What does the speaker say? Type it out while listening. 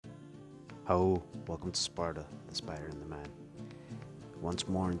How, welcome to Sparta, the spider and the man. Once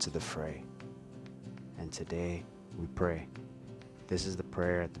more into the fray. And today we pray. This is the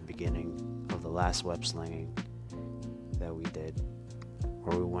prayer at the beginning of the last web slinging that we did,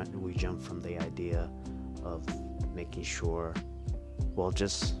 where we jumped from the idea of making sure,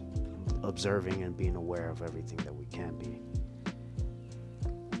 just observing and being aware of everything that we can be.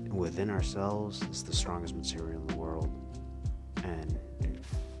 Within ourselves is the strongest material in the world, and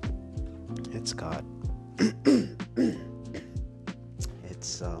it's God.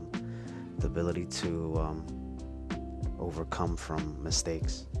 It's the ability to overcome from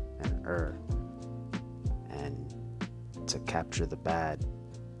mistakes and err, and to capture the bad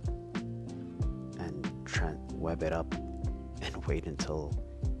and web it up and wait until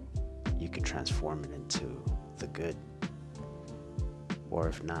you can transform it into the good. Or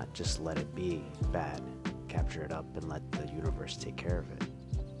if not, just let it be bad, capture it up and let the universe take care of it.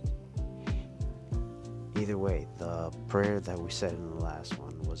 Either way, the prayer that we said in the last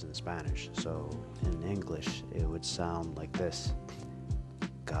one was in Spanish, so in English it would sound like this.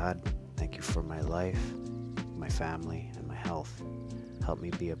 God, thank you for my life, my family, and my health. Help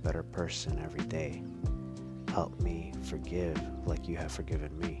me be a better person every day. Help me forgive like you have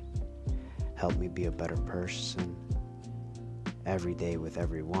forgiven me. Help me be a better person every day with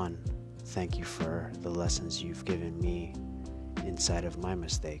everyone. Thank you for the lessons you've given me inside of my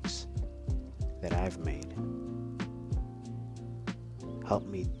mistakes that I've made. Help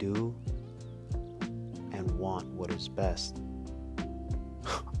me do and want what is best.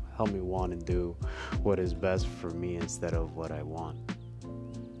 Help me want and do what is best for me instead of what I want.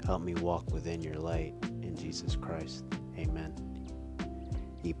 Help me walk within your light in Jesus Christ. Amen.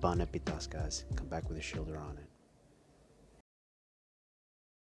 Y pan epitas, guys. Come back with a shoulder on it.